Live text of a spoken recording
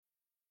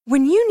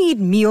When you need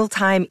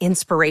mealtime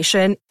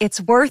inspiration,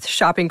 it's worth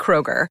shopping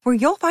Kroger, where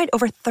you'll find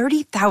over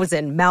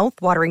 30,000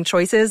 mouth-watering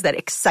choices that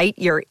excite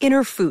your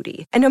inner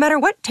foodie. And no matter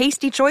what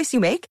tasty choice you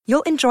make,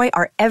 you'll enjoy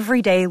our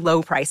everyday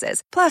low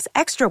prices, plus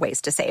extra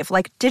ways to save,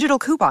 like digital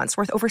coupons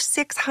worth over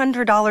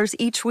 $600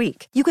 each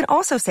week. You can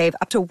also save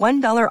up to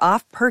 $1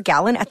 off per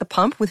gallon at the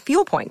pump with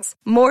fuel points.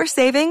 More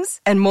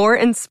savings and more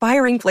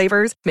inspiring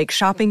flavors make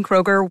shopping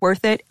Kroger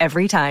worth it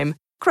every time.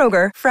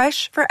 Kroger,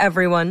 fresh for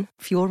everyone.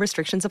 Fuel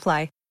restrictions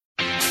apply.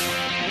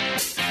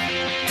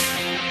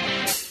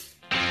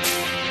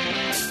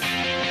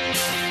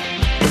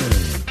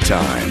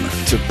 Time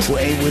to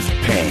play with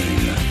pain,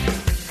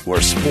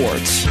 where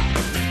sports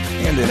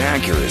and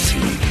inaccuracy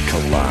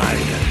collide.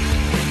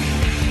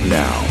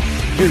 Now,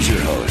 here's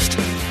your host,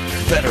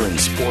 veteran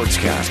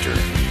sportscaster,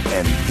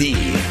 and the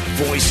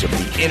voice of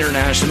the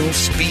International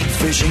Speed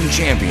Fishing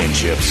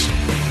Championships,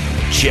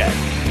 Chet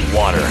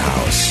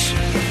Waterhouse.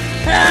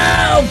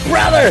 Oh,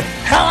 brother.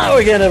 Hello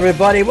again,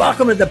 everybody.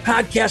 Welcome to the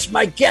podcast.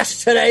 My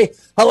guest today,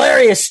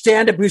 hilarious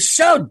stand-up who's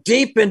so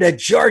deep into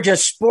Georgia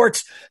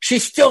sports, she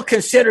still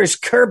considers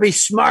Kirby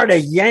Smart a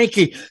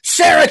Yankee.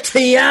 Sarah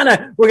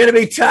Tiana. We're going to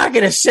be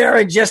talking to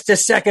Sarah in just a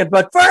second.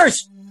 But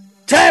first,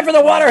 time for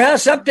the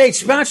Waterhouse Update,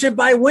 sponsored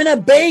by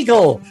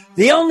Winnebago,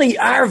 the only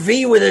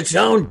RV with its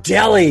own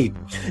deli.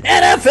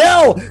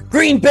 NFL,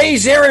 Green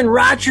Bay's Aaron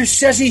Rodgers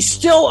says he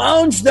still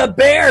owns the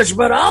Bears,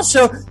 but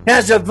also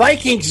has a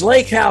Vikings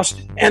lake house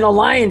and a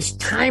Lions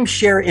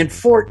timeshare in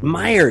Fort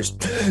Myers.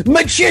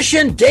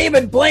 Magician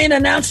David Blaine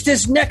announced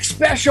his next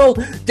special.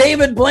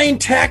 David Blaine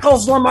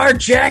tackles Lamar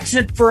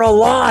Jackson for a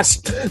loss.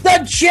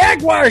 The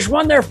Jaguars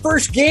won their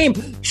first game,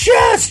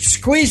 just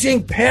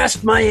squeezing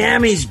past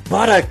Miami's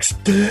buttocks.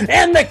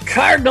 And the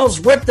Cardinals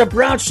whipped the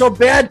Browns so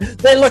bad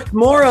they looked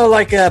more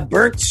like a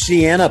burnt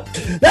sienna.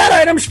 That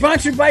item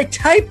sponsored by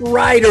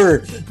Typewriter,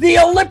 the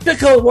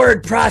elliptical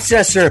word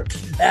processor.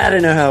 I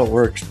don't know how it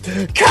works.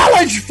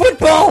 College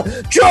football,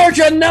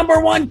 Georgia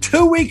 #1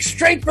 2 weeks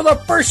straight for the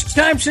first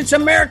time since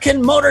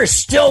American Motors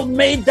still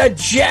made the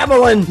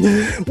javelin.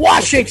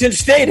 Washington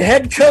State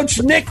head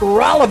coach Nick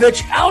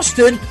Rolovich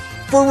ousted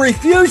for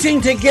refusing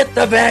to get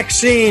the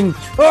vaccine.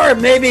 Or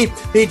maybe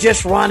he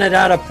just wanted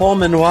out of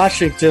Pullman,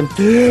 Washington.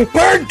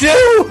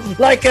 Purdue,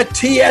 like a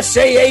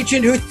TSA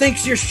agent who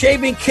thinks your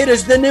shaving kit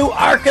is the new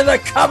Ark of the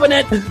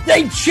Covenant.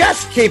 They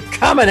just keep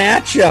coming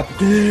at you.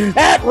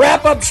 At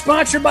wrap-up,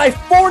 sponsored by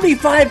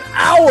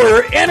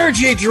 45-Hour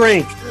Energy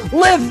Drink.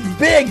 Live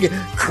big,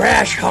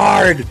 crash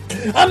hard.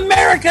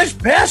 America's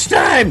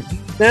pastime.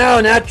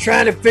 Now, not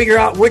trying to figure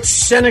out which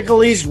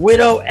Senegalese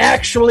widow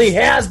actually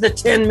has the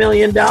 $10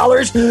 million.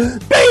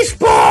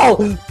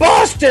 Baseball!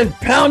 Boston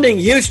pounding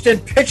Houston,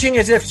 pitching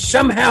as if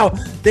somehow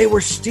they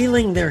were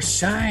stealing their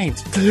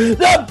signs.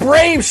 The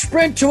Braves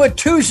sprint to a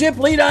 2-zip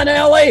lead on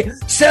LA,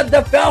 said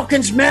the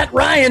Falcons' Matt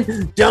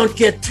Ryan. Don't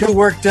get too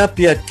worked up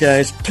yet,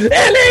 guys.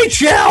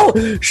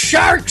 NHL!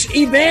 Sharks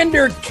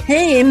Evander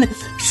Kane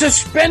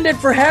suspended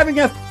for having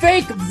a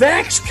fake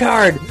Vax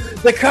card.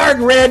 The card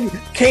read,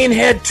 Kane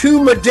had 2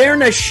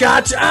 Moderna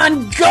shots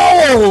on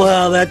goal.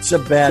 Oh, that's a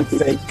bad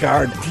fake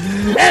card.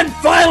 And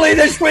finally,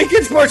 this week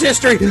in sports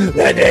history,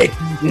 the date,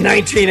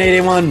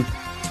 1981.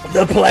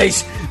 The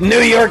place, New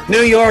York,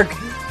 New York.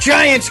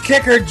 Giants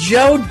kicker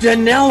Joe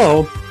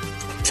Danello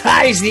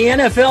ties the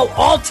NFL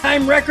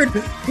all-time record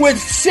with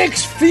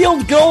 6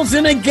 field goals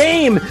in a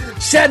game.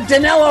 Said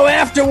Danello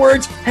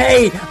afterwards,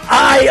 hey,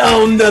 I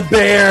own the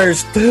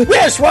Bears.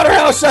 This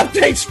Waterhouse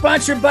Update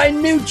sponsored by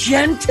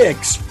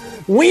Nugentix.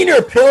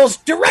 Wiener pills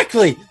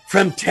directly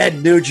from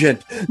Ted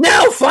Nugent.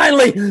 Now,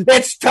 finally,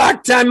 it's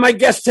talk time. My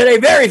guest today,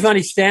 very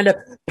funny stand-up,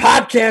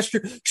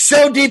 podcaster,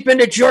 so deep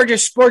into Georgia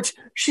sports,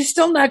 she's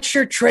still not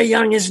sure Trae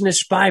Young isn't a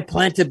spy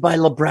planted by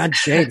LeBron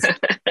James.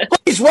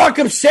 Please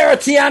welcome Sarah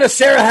Tiana.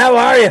 Sarah, how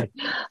are you?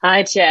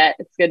 Hi, Chet.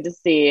 It's good to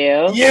see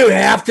you. You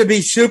have to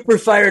be super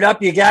fired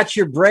up. You got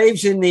your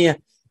Braves in the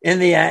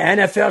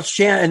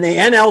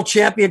NL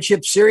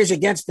Championship Series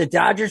against the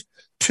Dodgers.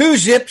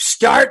 2-zip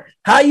start.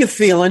 How you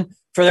feeling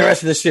for the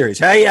rest of the series?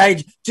 How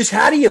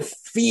do you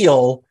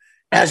feel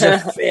as a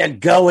fan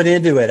going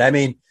into it? I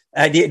mean,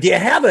 do you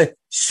have a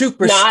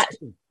super... Not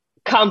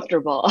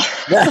comfortable.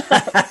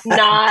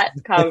 Not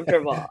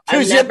comfortable.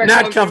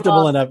 Not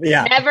comfortable enough.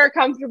 Yeah. Never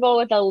comfortable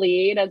with a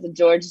lead as a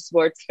Georgia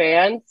sports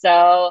fan.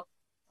 So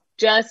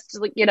just,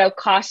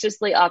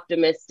 cautiously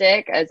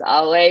optimistic as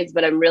always,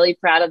 but I'm really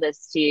proud of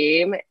this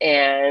team.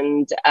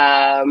 And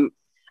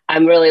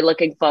I'm really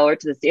looking forward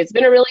to this. It's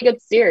been a really good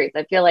series.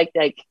 I feel like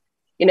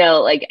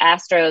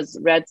Astros,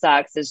 Red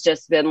Sox has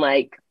just been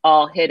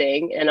all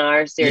hitting, and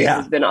our series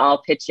has been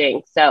all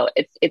pitching. So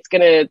it's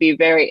going to be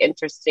very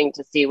interesting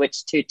to see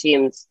which 2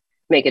 teams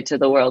make it to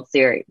the World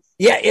Series.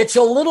 Yeah, it's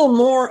a little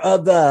more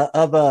of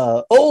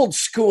a old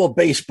school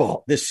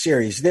baseball, this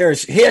series.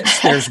 There's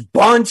hits, there's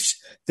bunts,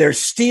 there's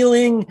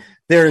stealing,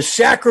 there's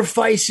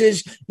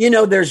sacrifices,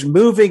 there's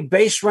moving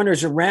base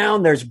runners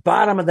around, there's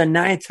bottom of the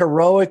 9th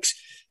heroics.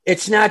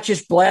 It's not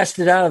just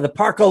blasted out of the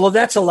park, although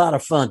that's a lot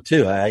of fun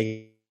too.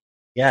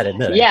 You got to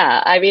admit it.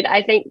 Yeah, I mean,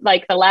 I think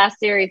like the last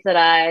series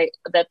that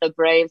the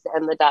Braves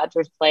and the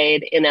Dodgers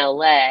played in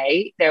LA,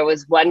 there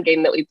was one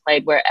game that we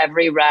played where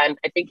every run,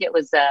 I think it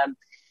was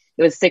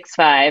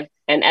 6-5,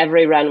 and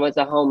every run was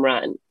a home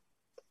run.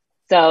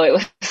 So it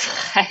was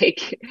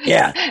like,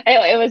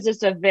 it was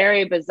just a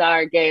very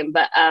bizarre game.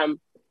 But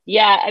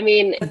yeah, I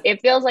mean,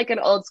 it feels like an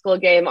old school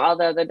game,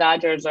 although the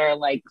Dodgers are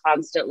like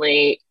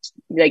constantly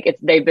like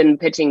they've been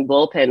pitching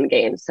bullpen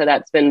games. So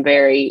that's been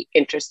very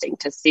interesting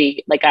to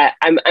see. Like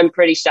I'm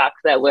pretty shocked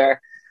that we're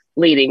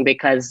leading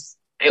because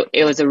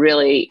it was a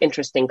really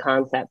interesting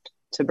concept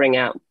to bring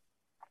out.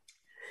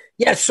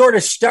 Yeah, sort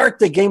of start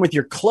the game with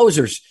your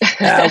closers,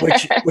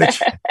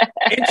 which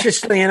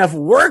interestingly enough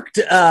worked,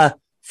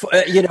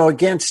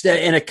 against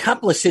in a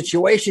couple of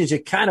situations,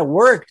 it kind of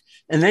worked.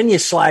 And then you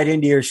slide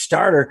into your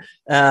starter.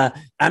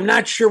 I'm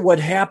not sure what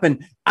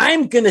happened.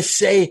 I'm going to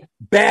say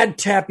bad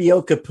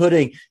tapioca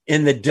pudding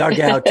in the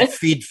dugout to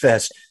Feed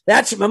Fest.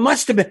 It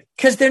must have been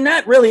because they're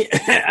not really.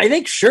 I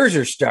think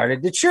Scherzer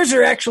started. Did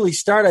Scherzer actually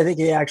start? I think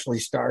he actually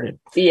started.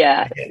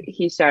 Yeah,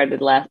 he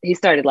started last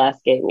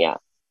game. Yeah.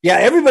 Yeah,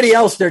 everybody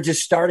else they're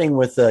just starting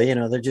with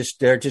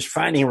they're just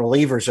finding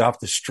relievers off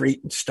the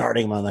street and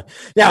starting them on the.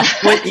 Now,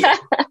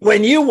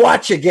 when you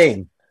watch a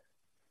game,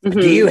 mm-hmm.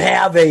 do you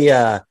have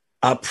a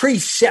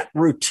preset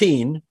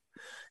routine,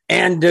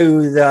 and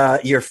do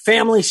your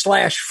family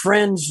 /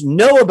 friends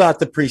know about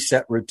the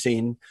preset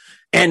routine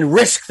and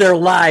risk their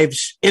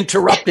lives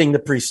interrupting the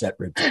preset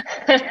routine?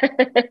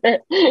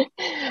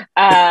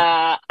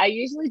 I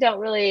usually don't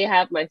really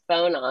have my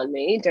phone on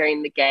me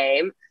during the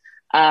game.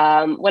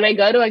 When I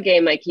go to a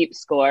game, I keep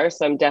score,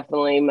 so I'm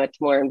definitely much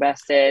more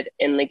invested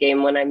in the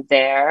game when I'm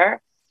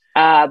there.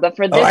 But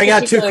for this, I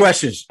got two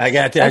questions. I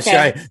got to. Okay.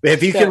 Sorry,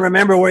 if you can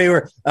remember where you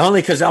were, only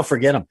because I'll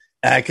forget them.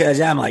 Because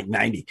I'm like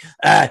 90.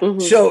 Mm-hmm.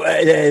 So,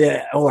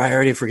 I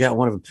already forgot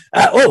one of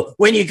them.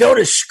 When you go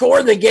to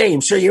score the game,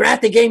 so you're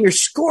at the game, you're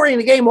scoring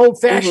the game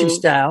old-fashioned mm-hmm.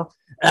 style.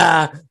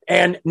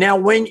 And now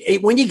when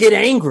you get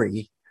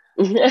angry,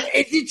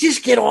 it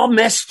just get all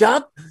messed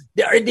up.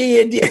 I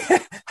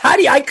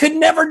could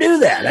never do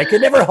that. I could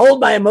never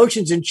hold my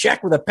emotions in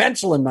check with a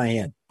pencil in my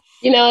hand.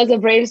 As a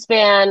Braves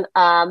fan,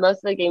 most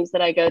of the games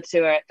that I go to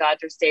are at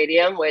Dodger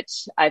Stadium,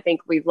 which I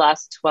think we've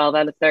lost 12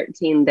 out of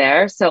 13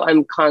 there. So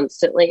I'm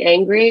constantly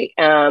angry.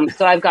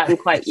 So I've gotten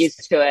quite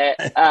used to it.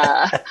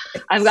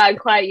 I've gotten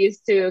quite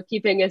used to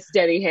keeping a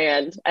steady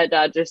hand at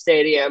Dodger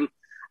Stadium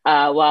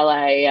while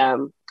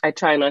I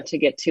try not to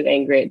get too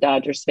angry at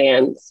Dodgers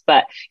fans.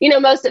 But,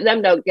 most of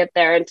them don't get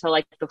there until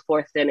like the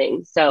fourth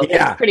inning. So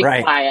it's pretty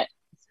quiet.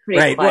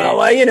 Right. Quiet.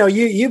 Well,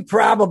 you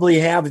probably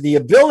have the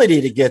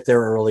ability to get there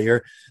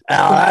earlier. A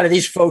lot of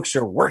these folks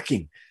are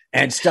working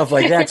and stuff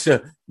like that.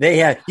 So they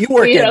have you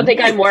work. You don't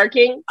think I'm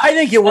working? I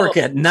think you work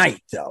at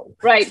night, though.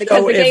 Right,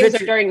 because the games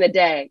are during the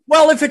day.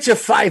 Well, if it's a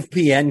 5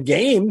 p.m.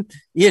 game,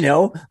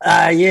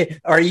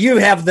 or you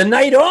have the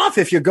night off.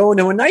 If you're going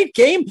to a night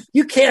game,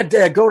 you can't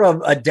go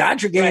to a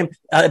Dodger game,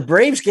 a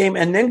Braves game,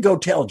 and then go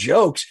tell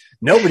jokes.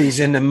 Nobody's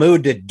in the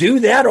mood to do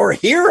that or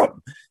hear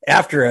them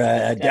after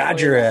a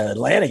Dodger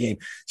Atlanta game.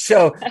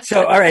 So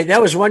all right,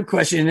 that was one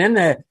question. And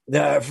then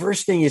the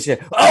first thing you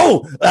said,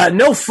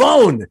 no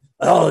phone.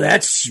 Oh,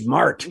 that's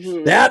smart.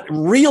 Mm-hmm. That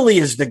really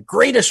is the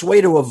greatest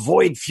way to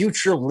avoid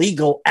future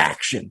legal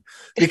action.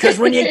 Because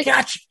when you're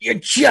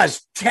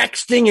just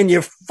texting and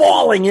you're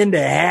falling into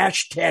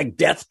hashtag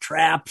death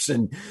traps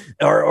and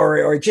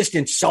or just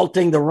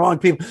insulting the wrong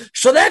people.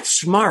 So that's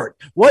smart.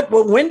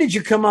 When did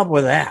you come up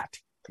with that?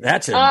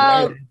 That's a great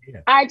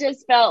idea. I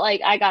just felt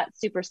like I got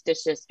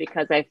superstitious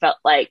because I felt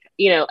like,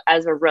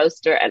 as a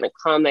roaster and a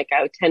comic,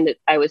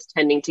 I was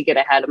tending to get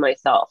ahead of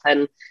myself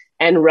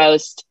and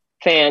roast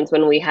fans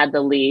when we had the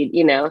lead.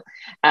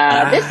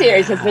 This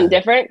series has been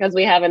different because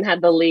we haven't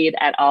had the lead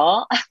at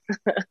all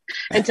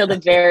until the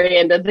very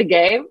end of the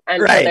game,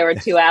 until there were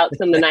 2 outs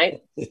in the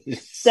ninth.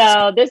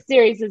 So this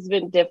series has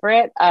been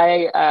different.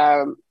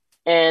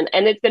 And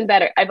it's been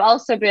better. I've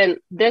also been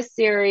this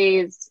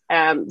series,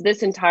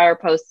 this entire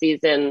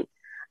postseason.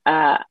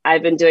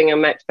 I've been doing a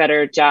much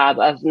better job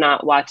of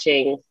not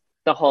watching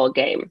the whole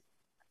game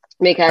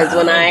because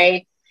when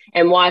I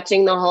am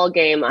watching the whole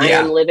game, I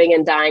am living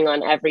and dying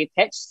on every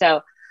pitch.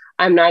 So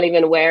I'm not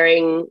even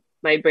wearing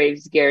my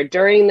Braves gear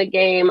during the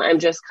game. I'm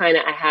just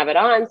I have it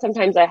on.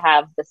 Sometimes I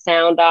have the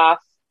sound off,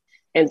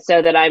 and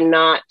so that I'm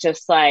not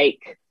just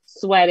like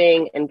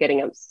sweating and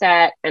getting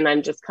upset, and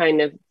I'm just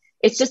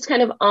it's just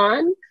kind of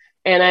on,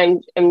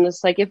 and I'm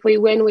just like, if we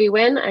win, we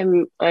win.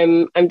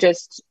 I'm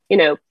just,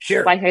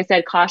 sure. Like I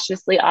said,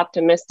 cautiously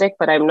optimistic,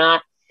 but I'm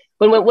not.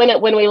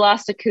 When we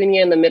lost Acuna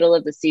in the middle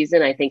of the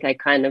season, I think I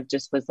kind of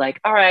just was like,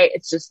 all right,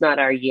 it's just not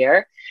our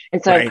year.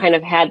 And so I've kind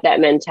of had that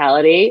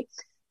mentality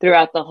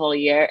throughout the whole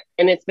year,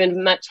 and it's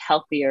been much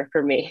healthier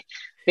for me.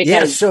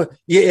 So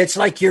it's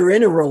like you're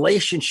in a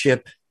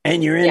relationship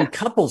and you're in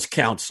couples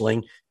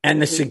counseling. And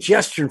the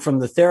suggestion from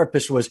the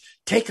therapist was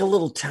take a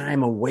little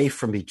time away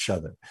from each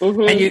other.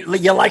 Mm-hmm. And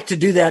you like to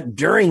do that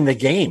during the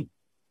game.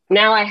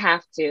 Now I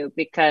have to,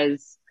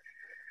 because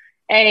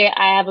Hey,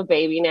 I have a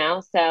baby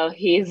now, so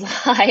he's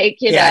like,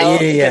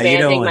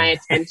 demanding my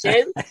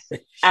attention. Sure.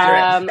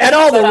 At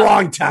all the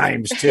wrong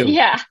times, too.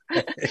 Yeah.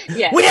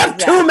 We have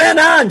two men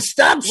on.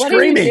 Stop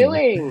screaming. What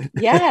are you doing?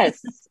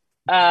 Yes.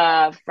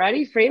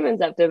 Freddie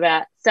Freeman's up to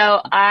bat. So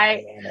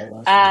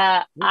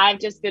I've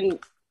just been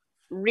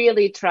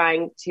really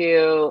trying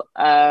to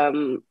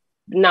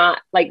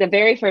not like the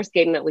very first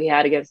game that we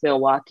had against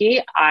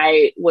Milwaukee.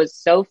 I was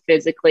so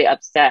physically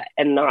upset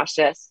and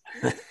nauseous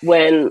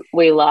when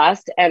we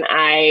lost, and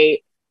I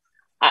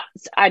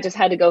just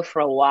had to go for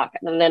a walk.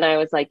 And then I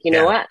was like, you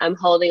know what? I'm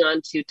holding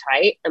on too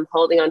tight.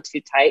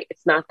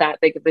 It's not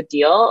that big of a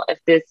deal. If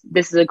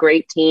this is a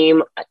great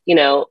team,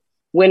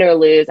 win or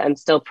lose, I'm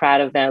still proud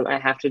of them. I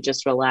have to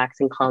just relax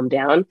and calm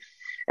down.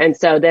 And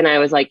so then I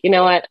was like, you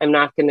know what? I'm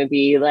not going to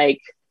be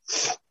like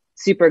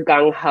super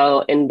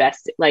gung-ho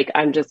invested. Like,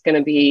 I'm just going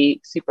to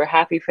be super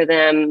happy for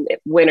them,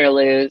 win or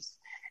lose,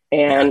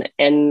 and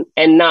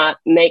not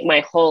make my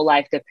whole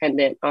life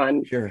dependent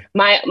on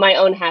my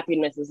own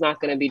happiness is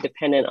not going to be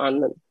dependent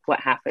on what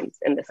happens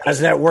in this game. How's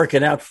that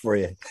working out for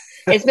you?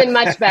 It's been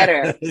much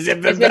better. It's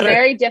been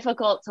very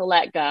difficult to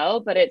let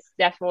go, but it's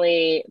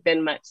definitely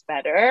been much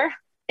better.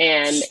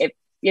 And it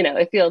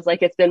feels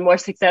like it's been more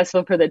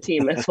successful for the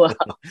team as well.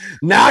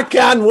 Knock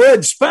on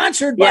wood.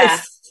 Sponsored by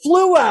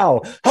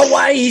Fluow,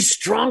 Hawaii's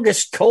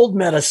strongest cold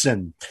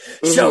medicine.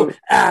 Mm-hmm. So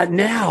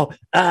now,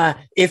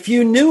 if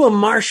you knew a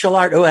martial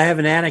art, I have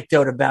an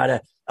anecdote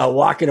about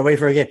walking away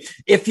from a game.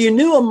 If you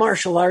knew a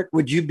martial art,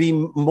 would you be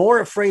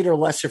more afraid or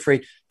less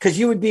afraid? Because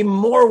you would be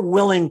more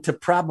willing to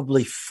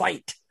probably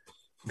fight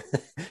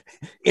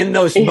in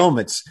those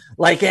moments,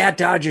 like at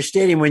Dodger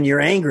Stadium when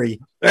you're angry,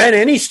 or at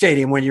any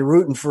stadium when you're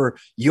rooting for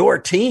your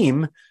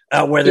team.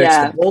 Whether it's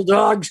the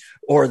Bulldogs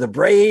or the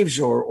Braves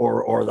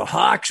or the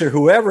Hawks or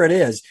whoever it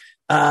is,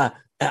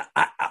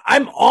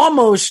 I'm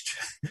almost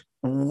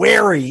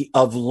wary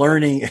of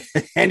learning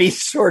any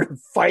sort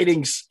of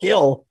fighting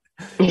skill.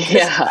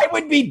 Yeah, I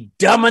would be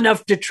dumb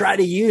enough to try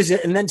to use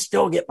it and then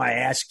still get my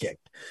ass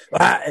kicked.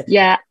 I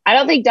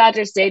don't think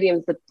Dodger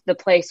Stadium's the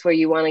place where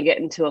you want to get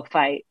into a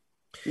fight.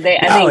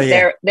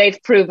 They've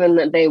proven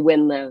that they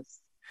win those.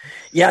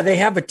 Yeah, they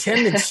have a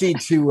tendency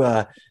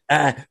to.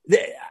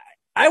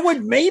 I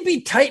would maybe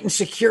tighten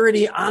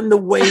security on the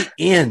way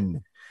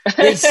in.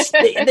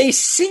 They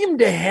seem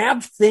to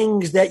have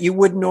things that you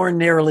wouldn't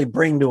ordinarily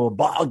bring to a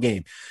ball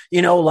game,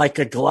 like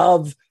a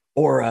glove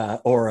or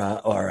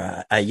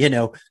a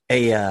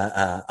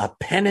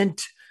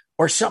pennant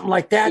or something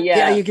like that.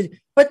 Yeah, you could.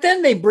 But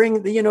then they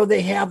bring,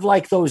 they have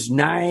like those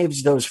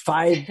knives, those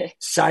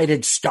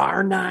 5-sided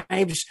star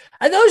knives.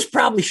 Those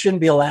probably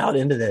shouldn't be allowed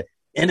into the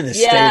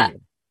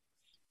stadium.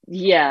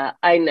 Yeah,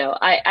 I know.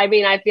 I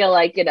mean, I feel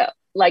like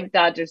like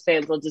Dodgers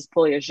fans will just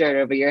pull your shirt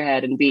over your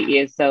head and beat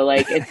you. So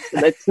like,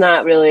 it's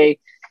not really,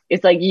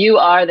 it's like you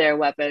are their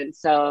weapon.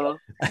 So,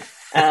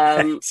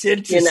 it's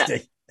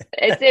interesting.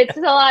 It's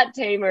a lot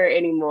tamer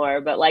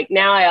anymore, but like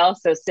now I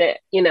also sit,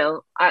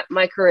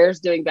 my career is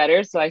doing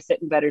better. So I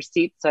sit in better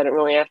seats. So I don't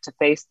really have to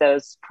face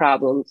those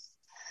problems.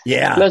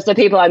 Yeah. Most of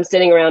the people I'm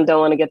sitting around don't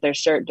want to get their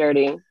shirt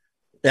dirty.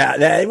 Yeah.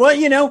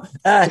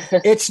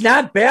 It's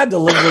not bad to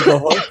live with a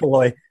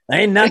hopefully.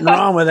 Ain't nothing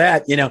wrong with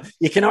that.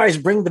 You can always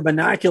bring the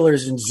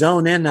binoculars and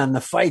zone in on the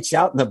fights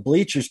out in the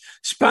bleachers.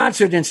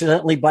 Sponsored,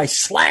 incidentally, by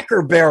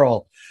Slacker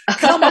Barrel.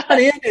 Come on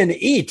in and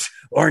eat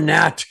or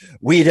not.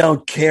 We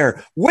don't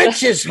care.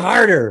 Which is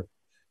harder,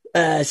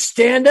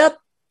 stand up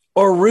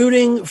or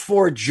rooting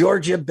for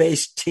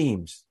Georgia-based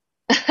teams?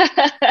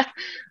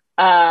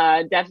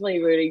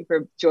 Definitely rooting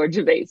for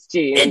Georgia-based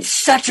teams. It's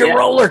such a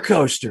roller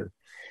coaster.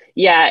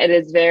 Yeah, it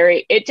is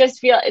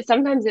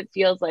sometimes it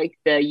feels like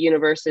the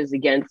universe is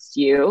against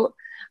you.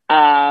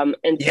 And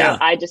so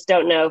I just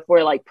don't know if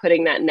we're like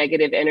putting that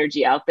negative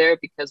energy out there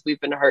because we've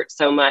been hurt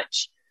so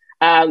much.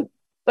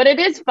 But it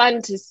is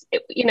fun to,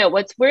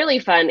 what's really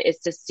fun is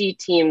to see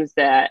teams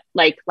that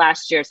like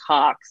last year's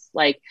Hawks,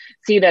 like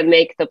see them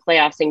make the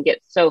playoffs and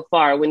get so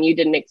far when you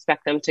didn't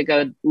expect them to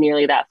go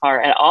nearly that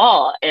far at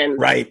all. And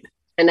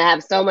to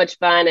have so much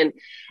fun. And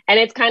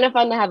it's kind of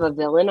fun to have a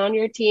villain on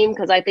your team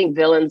because I think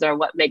villains are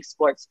what makes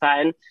sports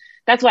fun.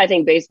 That's why I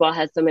think baseball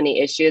has so many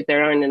issues.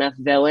 There aren't enough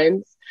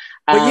villains.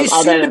 Well, you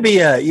seem to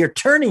be you're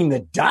turning the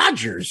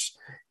Dodgers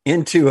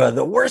into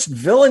the worst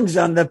villains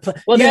on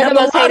the. Well, they're the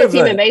most hated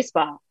team in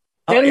baseball.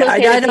 They're the most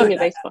hated team in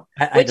baseball,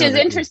 which is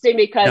interesting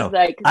because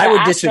the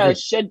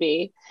Astros should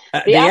be.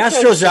 The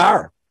Astros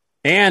are.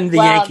 And the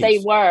Yankees. They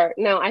were.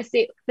 No, I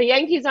see. The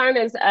Yankees aren't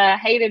as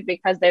hated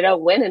because they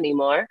don't win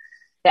anymore.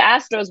 The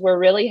Astros were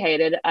really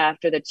hated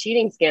after the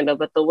cheating scandal,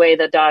 but the way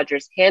the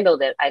Dodgers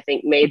handled it, I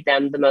think, made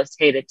them the most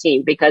hated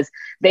team because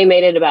they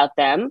made it about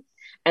them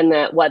and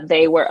that what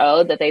they were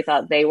owed, that they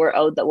thought they were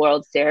owed the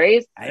World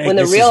Series. When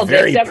the real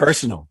very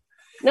personal.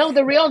 No,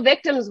 the real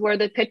victims were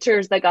the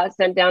pitchers that got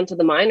sent down to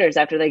the minors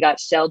after they got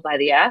shelled by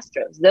the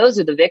Astros. Those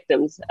are the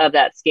victims of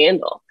that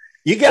scandal.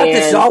 You got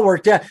this all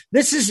worked out.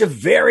 This is a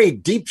very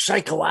deep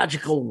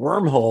psychological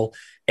wormhole,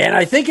 and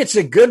I think it's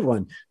a good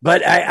one.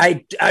 But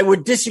I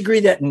would disagree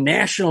that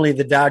nationally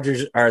the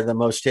Dodgers are the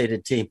most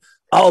hated team.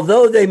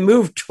 although they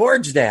moved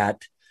towards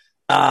that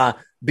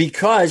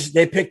because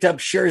they picked up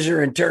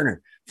Scherzer and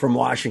Turner from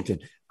Washington.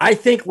 I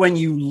think when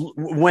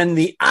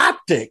the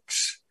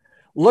optics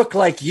look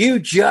like you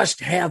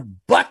just have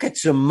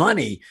buckets of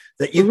money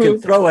that you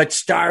can throw at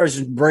stars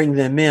and bring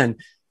them in,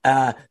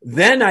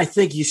 then I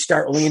think you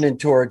start leaning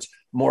towards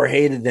more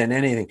hated than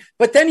anything.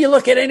 But then you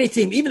look at any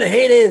team, even the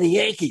heyday of the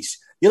Yankees,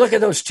 you look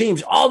at those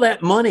teams, all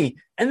that money,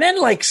 and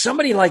then like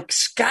somebody like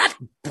Scott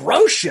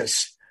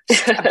Brosius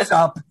steps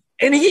up.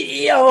 And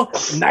he,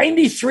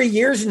 93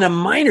 years in the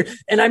minor.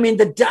 And I mean,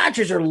 the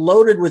Dodgers are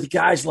loaded with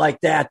guys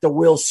like that, the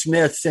Will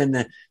Smiths and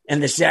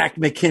the Zach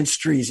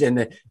McKinstries and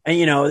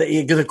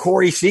the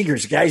Corey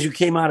Seagers, guys who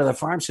came out of the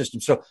farm system.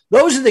 So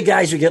those are the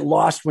guys who get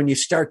lost when you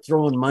start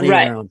throwing money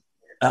around.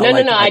 No.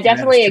 I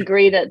definitely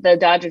agree that the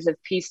Dodgers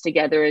have pieced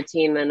together a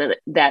team and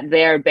that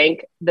their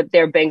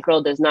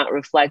bankroll does not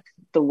reflect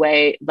the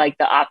way, like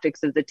the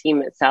optics of the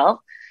team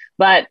itself.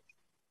 But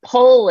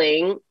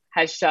polling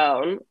has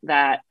shown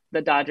that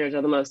the Dodgers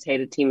are the most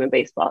hated team in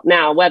baseball.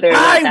 Now, whether or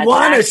not I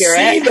want to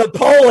see the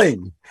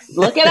polling.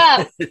 Look it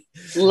up. Is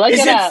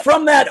it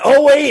from that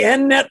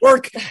OAN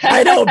network?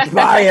 I don't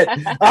buy it.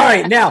 All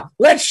right, now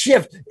let's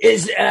shift.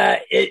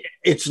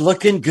 It's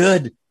looking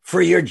good for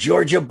your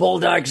Georgia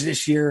Bulldogs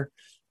this year.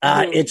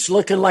 It's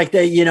looking like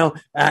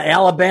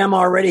Alabama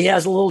already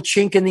has a little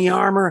chink in the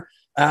armor.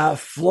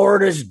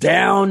 Florida's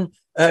down,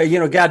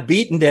 got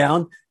beaten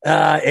down.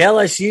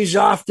 LSU's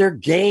off their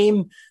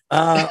game.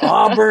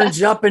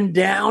 Auburn's up and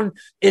down.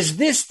 Is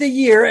this the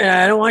year? And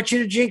I don't want you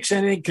to jinx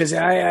anything because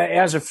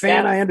as a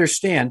fan, I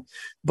understand.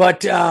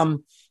 But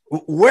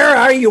where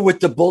are you with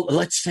the Bull?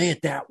 Let's say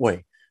it that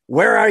way.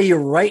 Where are you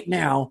right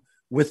now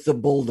with the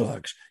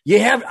Bulldogs? You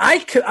have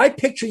I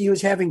picture you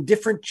as having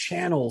different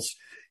channels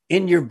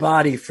in your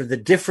body for the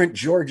different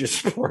Georgia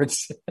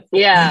sports.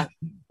 Yeah.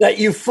 That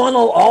you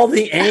funnel all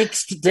the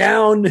angst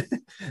down,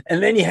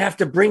 and then you have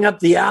to bring up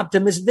the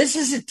optimism. This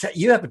is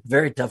you have a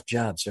very tough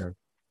job, sir.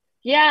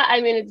 Yeah, I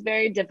mean, it's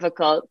very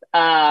difficult.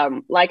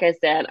 Like I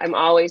said, I'm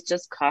always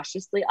just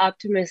cautiously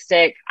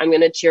optimistic. I'm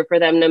going to cheer for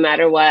them no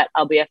matter what.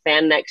 I'll be a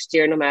fan next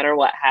year no matter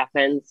what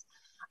happens.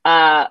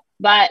 But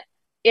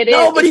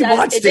nobody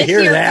wants to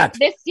hear that.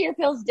 This year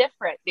feels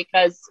different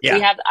because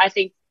we have, I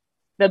think,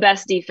 the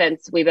best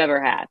defense we've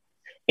ever had.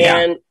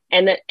 And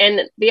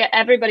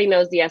everybody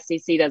knows the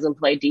SEC doesn't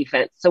play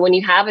defense. So when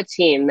you have a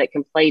team that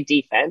can play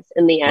defense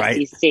in the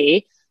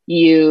SEC,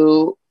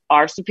 you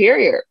are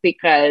superior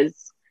because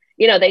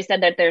they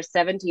said that there's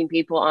 17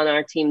 people on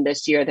our team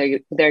this year.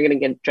 They're going to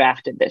get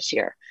drafted this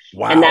year.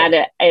 Wow. And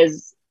that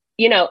is,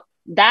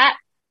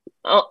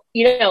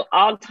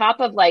 on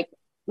top of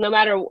no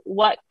matter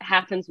what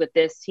happens with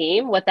this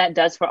team, what that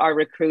does for our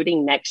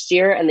recruiting next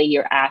year and the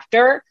year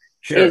after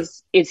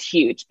is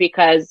huge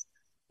because,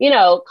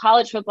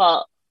 college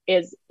football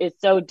is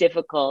so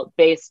difficult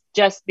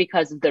just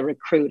because of the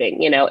recruiting.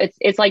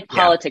 It's like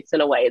politics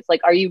in a way. It's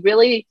like, are you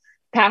really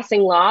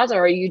passing laws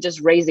or are you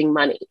just raising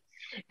money?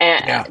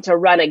 To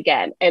run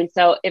again. And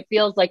so it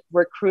feels like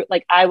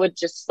I would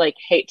just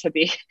hate to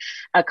be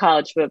a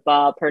college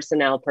football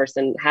personnel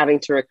person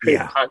having to recruit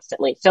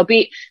constantly. So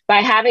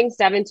by having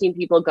 17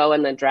 people go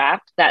in the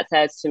draft, that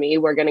says to me,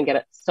 we're going to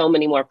get so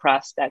many more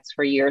prospects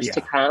for years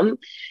to come.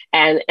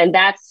 And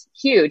that's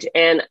huge.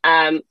 And,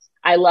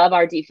 I love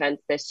our defense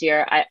this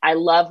year. I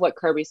love what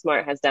Kirby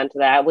Smart has done to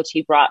that, which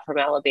he brought from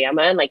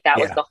Alabama. And that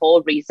was the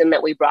whole reason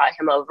that we brought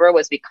him over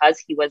was because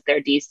he was their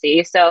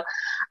DC. So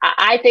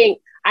I think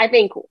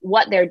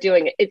what they're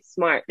doing, it's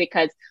smart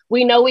because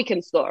we know we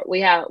can score.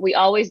 We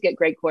always get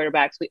great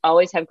quarterbacks. We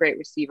always have great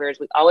receivers.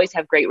 We always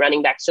have great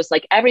running backs, just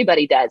like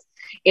everybody does.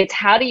 It's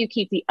how do you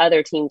keep the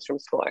other teams from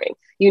scoring?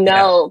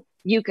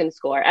 You can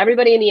score.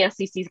 Everybody in the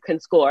SEC can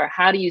score.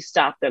 How do you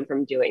stop them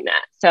from doing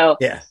that? So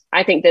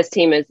I think this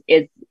team is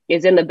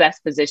in the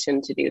best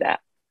position to do that.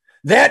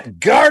 That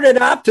guarded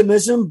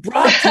optimism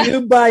brought to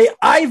you by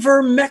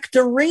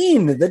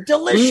ivermectin, the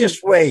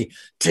delicious way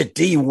to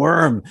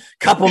deworm.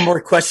 Couple more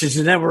questions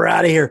and then we're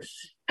out of here.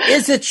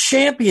 Is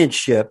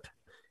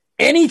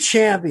any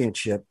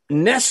championship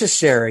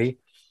necessary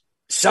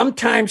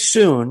sometime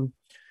soon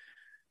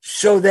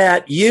so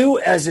that you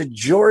as a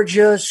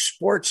Georgia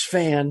sports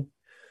fan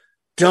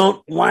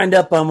don't wind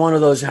up on one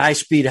of those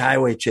high-speed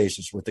highway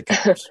chases with the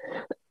cops?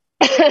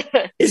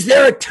 Is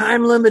there a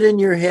time limit in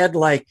your head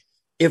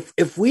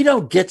if we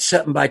don't get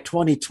something by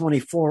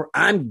 2024,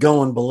 I'm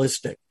going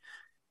ballistic?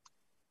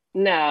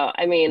 No,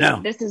 I mean,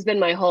 This has been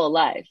my whole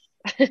life.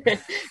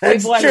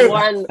 We've won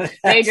one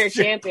major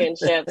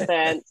championship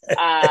since,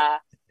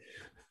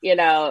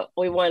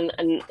 we won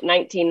in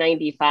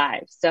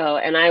 1995. So,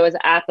 and I was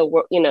at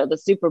the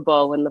Super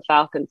Bowl when the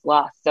Falcons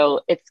lost.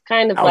 So it's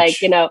kind of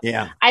Ouch.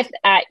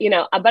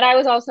 but I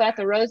was also at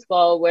the Rose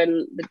Bowl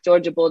when the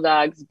Georgia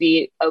Bulldogs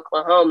beat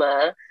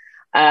Oklahoma,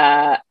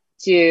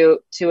 to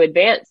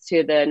advance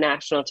to the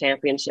national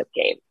championship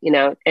game,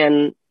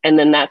 and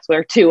then that's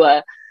where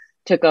Tua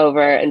took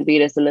over and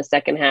beat us in the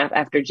second half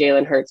after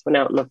Jalen Hurts went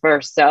out in the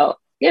first. So,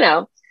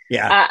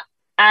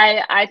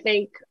 I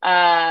think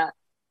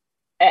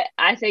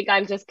I think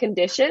I'm just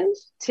conditioned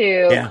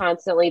to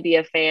constantly be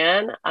a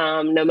fan,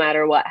 no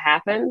matter what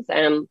happens.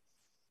 And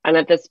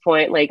at this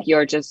point, like,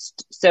 you're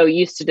just so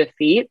used to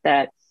defeat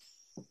that,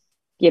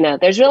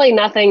 there's really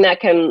nothing that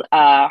can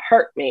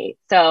hurt me.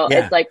 So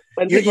it's like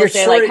when people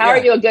say, like, how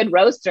are you a good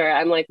roaster?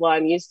 I'm like, well,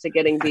 I'm used to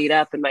getting beat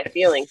up in my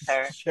feelings,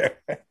 sir. Sure.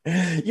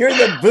 You're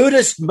the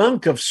Buddhist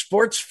monk of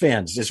sports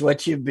fans is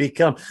what you've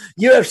become.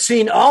 You have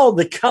seen all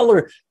the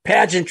color,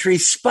 pageantry,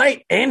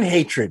 spite, and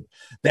hatred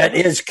that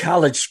is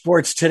college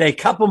sports today.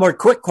 Couple more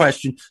quick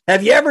questions.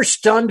 Have you ever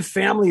stunned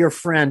family or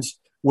friends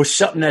with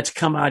something that's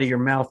come out of your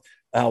mouth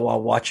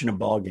while watching a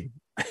ball game?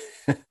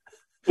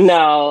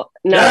 No.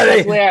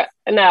 They're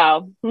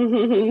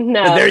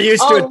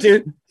used to it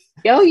too.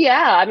 Oh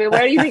yeah. I mean,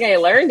 where do you think I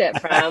learned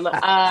it from?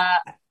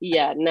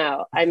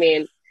 No. I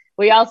mean,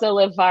 we also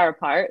live far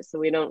apart, so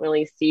we don't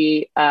really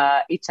see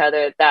each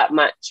other that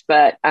much.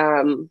 But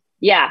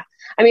yeah.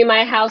 I mean,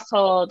 my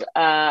household,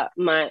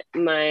 my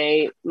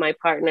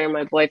partner,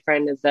 my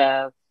boyfriend is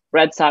a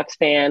Red Sox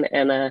fan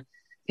and a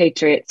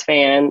Patriots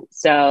fan.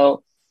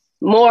 So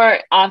more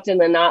often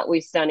than not,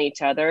 we stun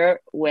each other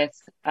with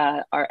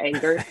our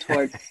anger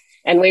towards,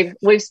 and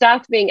we've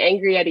stopped being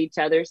angry at each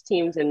other's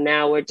teams, and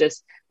now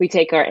we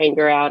take our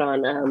anger out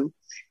on the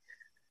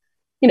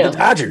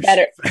Dodgers.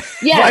 Better.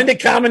 Yeah. Find a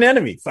common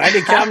enemy.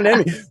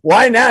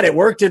 Why not? It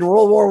worked in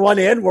World War I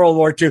and World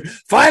War II.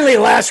 Finally,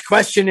 last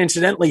question,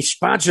 incidentally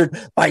sponsored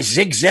by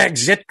Zigzag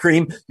Zit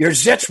Cream. Your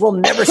zits will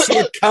never see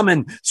it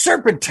coming.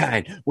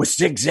 Serpentine with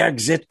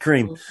Zigzag Zit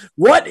Cream.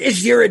 What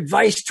is your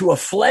advice to a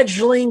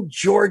fledgling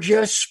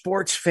Georgia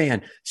sports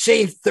fan,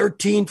 say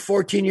 13,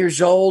 14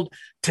 years old?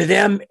 To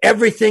them,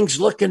 everything's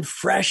looking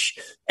fresh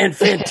and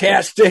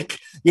fantastic.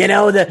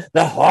 The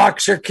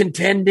Hawks are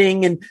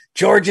contending and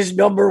Georgia's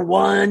number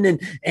one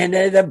and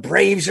the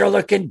Braves are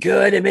looking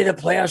good and made the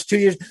playoffs 2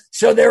 years.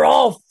 So they're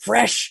all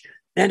fresh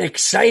and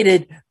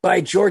excited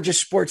by Georgia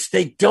sports.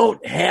 They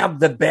don't have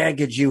the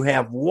baggage you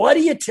have. What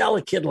do you tell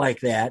a kid like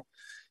that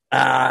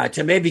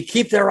to maybe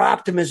keep their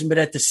optimism, but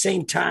at the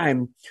same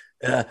time,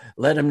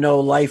 let them know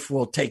life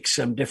will take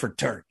some different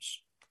turns?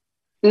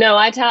 No,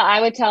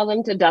 I would tell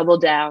them to double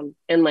down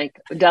and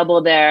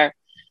double their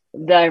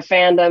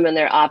fandom and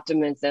their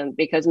optimism,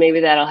 because maybe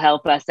that'll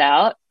help us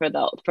out for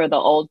the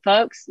old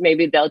folks.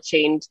 Maybe they'll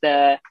change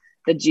the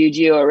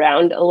juju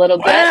around a little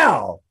bit.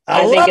 Wow.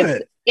 I love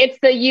think it's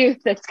the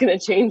youth that's going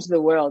to change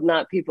the world,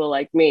 not people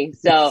like me.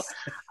 So,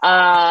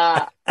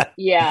 I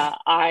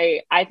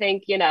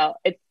think,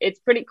 it's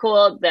pretty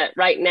cool that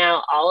right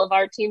now all of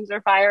our teams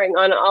are firing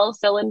on all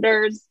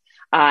cylinders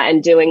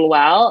and doing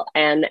well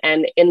and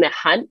in the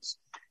hunt.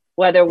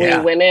 Whether we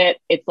win it,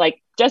 it's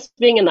like just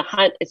being in the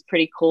hunt is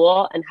pretty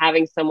cool. And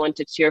having someone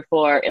to cheer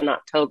for in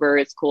October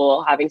is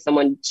cool. Having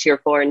someone to cheer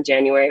for in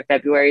January or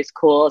February is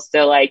cool.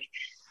 So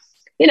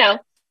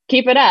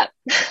keep it up.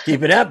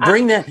 Keep it up.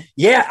 Bring that.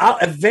 Yeah.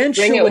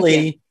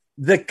 Eventually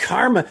the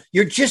karma,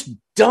 you're just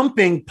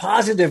dumping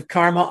positive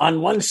karma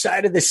on one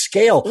side of the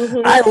scale.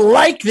 Mm-hmm. I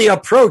like the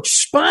approach.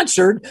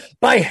 Sponsored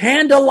by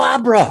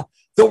Handelabra,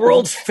 the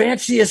world's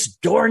fanciest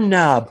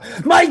doorknob.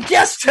 My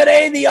guest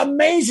today, the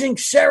amazing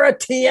Sarah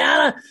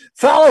Tiana.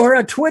 Follow her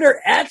on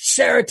Twitter at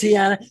Sarah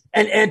Tiana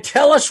and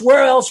tell us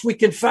where else we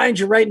can find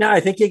you right now. I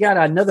think you got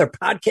another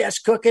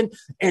podcast cooking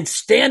and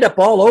stand up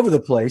all over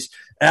the place.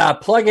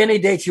 Plug any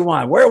dates you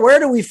want. Where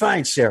do we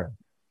find Sarah?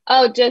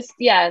 Oh,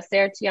 Sarah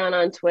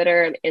Tiana on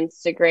Twitter and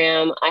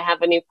Instagram. I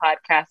have a new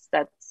podcast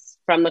that's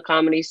from the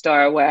Comedy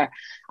Store where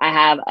I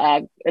have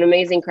an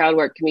amazing crowd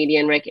work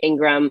comedian, Rick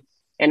Ingram.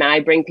 And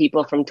I bring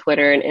people from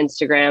Twitter and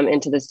Instagram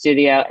into the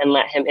studio and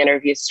let him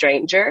interview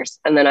strangers.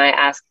 And then I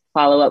ask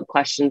follow-up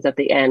questions at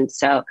the end.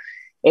 So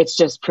it's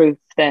just proof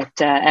that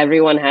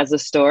everyone has a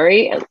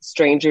story and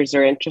strangers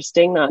are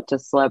interesting, not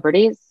just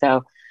celebrities.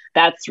 So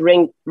that's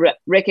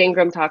Rick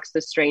Ingram Talks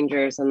to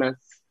Strangers. And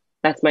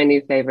that's my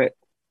new favorite.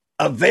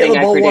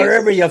 Available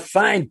wherever you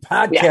find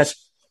podcasts.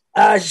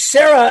 Yeah.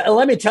 Sarah,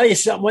 let me tell you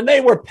something. When they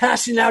were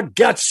passing out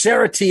guts,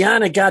 Sarah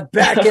Tiana got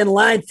back in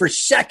line for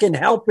second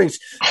helpings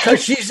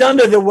because she's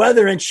under the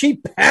weather, and she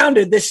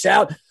pounded this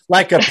out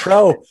like a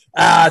pro.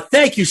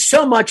 Thank you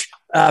so much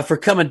for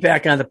coming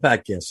back on the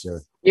podcast,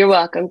 Sarah. You're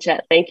welcome,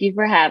 Chet. Thank you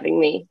for having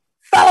me.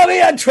 Follow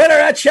me on Twitter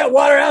at Chet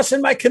Waterhouse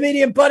and my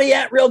comedian buddy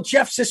at Real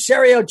Jeff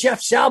Cesario.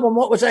 Jeff's album,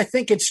 What Was I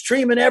Thinking?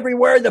 Streaming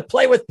everywhere. The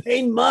Play with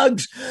Pain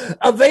mugs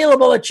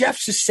available at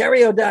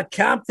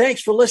jeffcesario.com.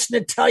 Thanks for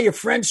listening. Tell your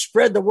friends,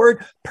 spread the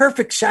word.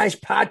 Perfect size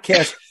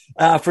podcast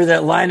for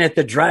that line at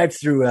the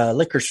drive-through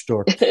liquor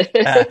store.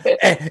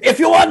 If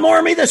you want more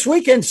of me this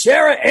weekend,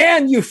 Sarah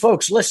and you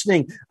folks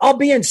listening, I'll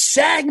be in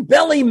Sag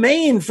Belly,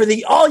 Maine for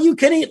the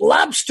all-you-can-eat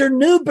Lobster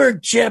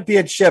Newburgh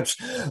Championships.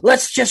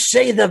 Let's just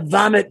say the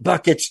vomit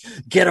buckets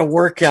get a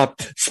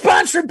workout.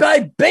 Sponsored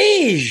by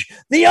Beige,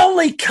 the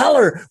only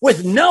color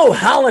with no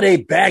holiday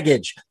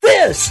baggage.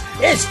 This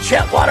is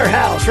Chet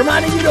Waterhouse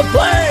reminding you to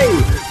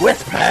play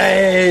with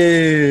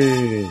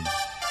pain.